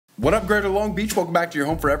What up, Greater Long Beach? Welcome back to your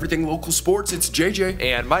home for everything local sports. It's JJ.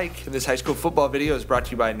 And Mike. And this high school football video is brought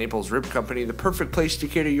to you by Naples Rib Company, the perfect place to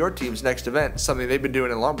cater your team's next event, something they've been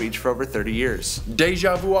doing in Long Beach for over 30 years.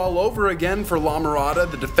 Deja vu all over again for La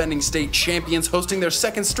Mirada, the defending state champions, hosting their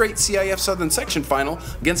second straight CIF Southern Section final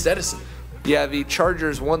against Edison. Yeah, the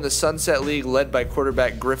Chargers won the Sunset League, led by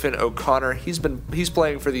quarterback Griffin O'Connor. He's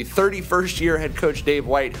playing for the 31st year head coach Dave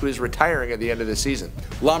White, who is retiring at the end of the season.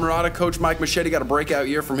 La Mirada coach Mike Machete got a breakout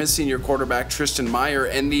year from his senior quarterback Tristan Meyer,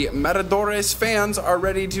 and the Matadores fans are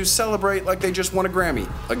ready to celebrate like they just won a Grammy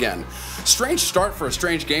again. Strange start for a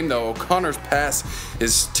strange game though. O'Connor's pass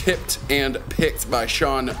is tipped and picked by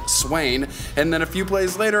Sean Swain, and then a few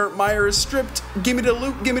plays later, Meyer is stripped. Give me the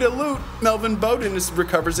loot, give me the loot. Melvin Bowden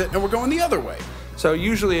recovers it, and we're going the other way. So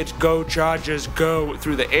usually it's go Chargers go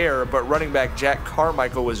through the air, but running back Jack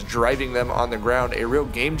Carmichael was driving them on the ground, a real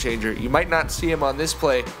game changer. You might not see him on this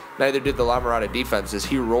play, neither did the La Mirada defense, as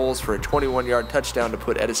he rolls for a 21-yard touchdown to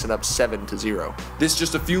put Edison up 7-0. This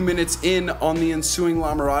just a few minutes in on the ensuing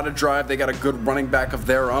La Mirada drive. They got a good running back of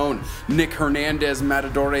their own. Nick Hernandez,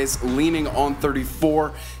 Matadores, leaning on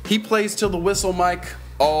 34. He plays till the whistle, Mike.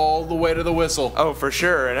 All the way to the whistle. Oh, for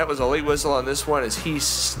sure, and that was a late whistle on this one as he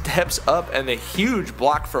steps up, and the huge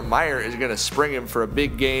block from Meyer is going to spring him for a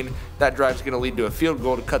big gain. That drive is going to lead to a field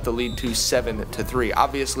goal to cut the lead to 7-3.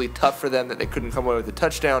 Obviously tough for them that they couldn't come away with a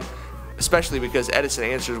touchdown, especially because Edison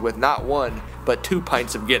answers with not one, but 2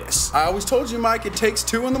 pints of Guinness. I always told you, Mike, it takes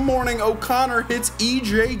 2 in the morning. O'Connor hits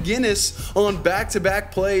E.J. Guinness on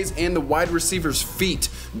back-to-back plays, and the wide receiver's feet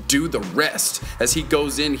do the rest as he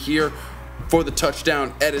goes in here for the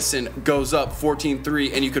touchdown. Edison goes up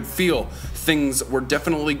 14-3, and you could feel things were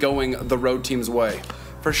definitely going the road team's way.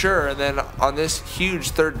 For sure, and then on this huge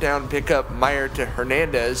third down pickup, Meyer to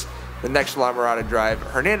Hernandez, the next La Mirada drive.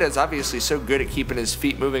 Hernandez obviously so good at keeping his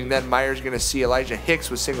feet moving. Then Meyer's going to see Elijah Hicks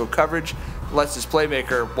with single coverage, lets his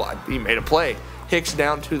playmaker, well, he made a play. Hicks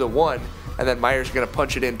down to the 1. And then Meyer's going to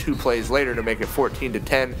punch it in 2 plays later to make it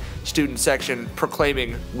 14-10. Student section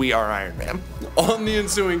proclaiming, "We are Iron Man." On the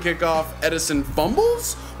ensuing kickoff, Edison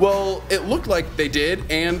fumbles? Well, it looked like they did,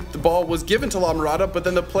 and the ball was given to La Mirada, but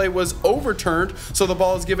then the play was overturned, so the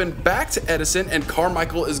ball is given back to Edison, and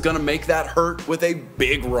Carmichael is going to make that hurt with a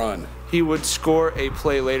big run. He would score a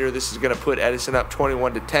play later. This is going to put Edison up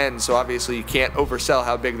 21-10, so obviously you can't oversell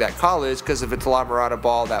how big that call is, because if it's a La Mirada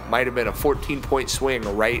ball, that might have been a 14-point swing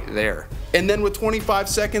right there. And then with 25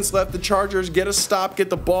 seconds left, the Chargers get a stop, get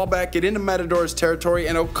the ball back, get into Matador's territory,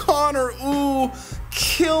 and O'Connor,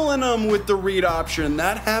 killing them with the read option.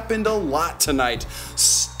 That happened a lot tonight.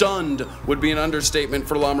 Stunned would be an understatement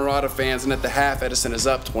for La Mirada fans, and at the half, Edison is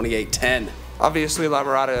up 28-10. Obviously, La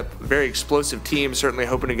Mirada, a very explosive team, certainly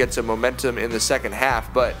hoping to get some momentum in the second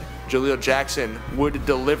half, but Jaleel Jackson would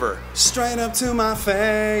deliver. Straight up to my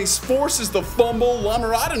face, forces the fumble. La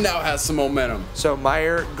Mirada now has some momentum. So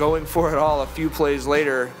Meyer going for it all a few plays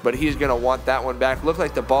later, but he's going to want that one back. Looked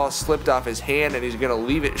like the ball slipped off his hand, and he's going to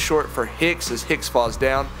leave it short for Hicks as Hicks falls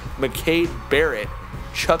down. McCade Barrett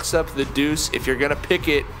chucks up the deuce. If you're going to pick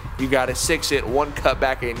it, you got to 6 it, 1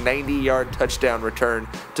 cutback, a 90-yard touchdown return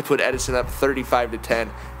to put Edison up 35-10,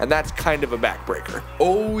 and that's kind of a backbreaker.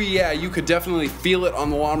 Oh yeah, you could definitely feel it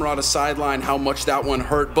on the La Mirada sideline how much that one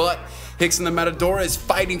hurt, but Hicks and the Matadora is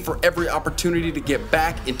fighting for every opportunity to get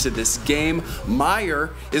back into this game.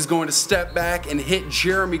 Meyer is going to step back and hit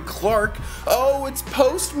Jeremy Clark. Oh, it's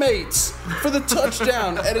Postmates for the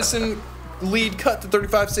touchdown. Edison lead cut to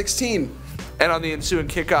 35-16. And on the ensuing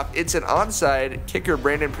kickoff, it's an onside. Kicker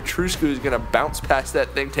Brandon Petruscu is going to bounce past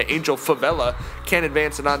that thing to Angel Favela. Can't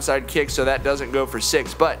advance an onside kick, so that doesn't go for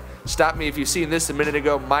 6. But stop me if you've seen this a minute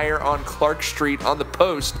ago. Meyer on Clark Street on the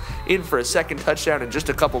post, in for a second touchdown in just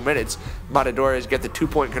a couple minutes. Matadores get the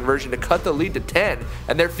 2-point conversion to cut the lead to 10,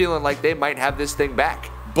 and they're feeling like they might have this thing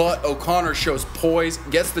back. But O'Connor shows poise,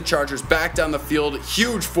 gets the Chargers back down the field,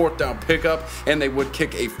 huge 4th down pickup, and they would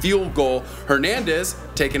kick a field goal. Hernandez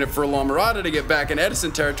taking it for La Mirada to get back in Edison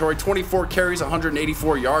territory, 24 carries,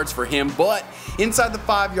 184 yards for him, but inside the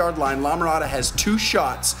 5-yard line, La Mirada has 2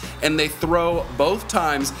 shots, and they throw both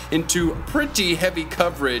times into pretty heavy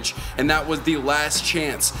coverage, and that was the last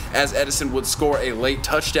chance as Edison would score a late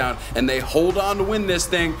touchdown, and they hold on to win this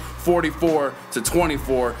thing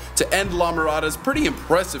 44-24 to end La Mirada's pretty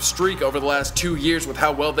impressive streak over the last 2 years with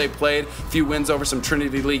how well they played. A few wins over some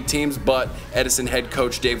Trinity League teams, but Edison head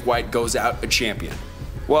coach Dave White goes out a champion.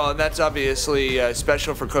 Well, and that's obviously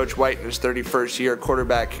special for Coach White in his 31st year.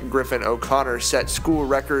 Quarterback Griffin O'Connor set school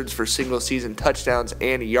records for single-season touchdowns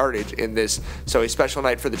and yardage in this, so a special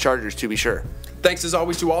night for the Chargers, to be sure. Thanks as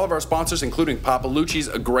always to all of our sponsors, including Papa Lucci's,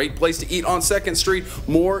 a great place to eat on 2nd Street.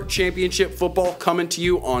 More championship football coming to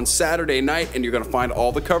you on Saturday night, and you're going to find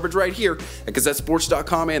all the coverage right here at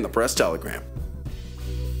GazetteSports.com and the Press Telegram.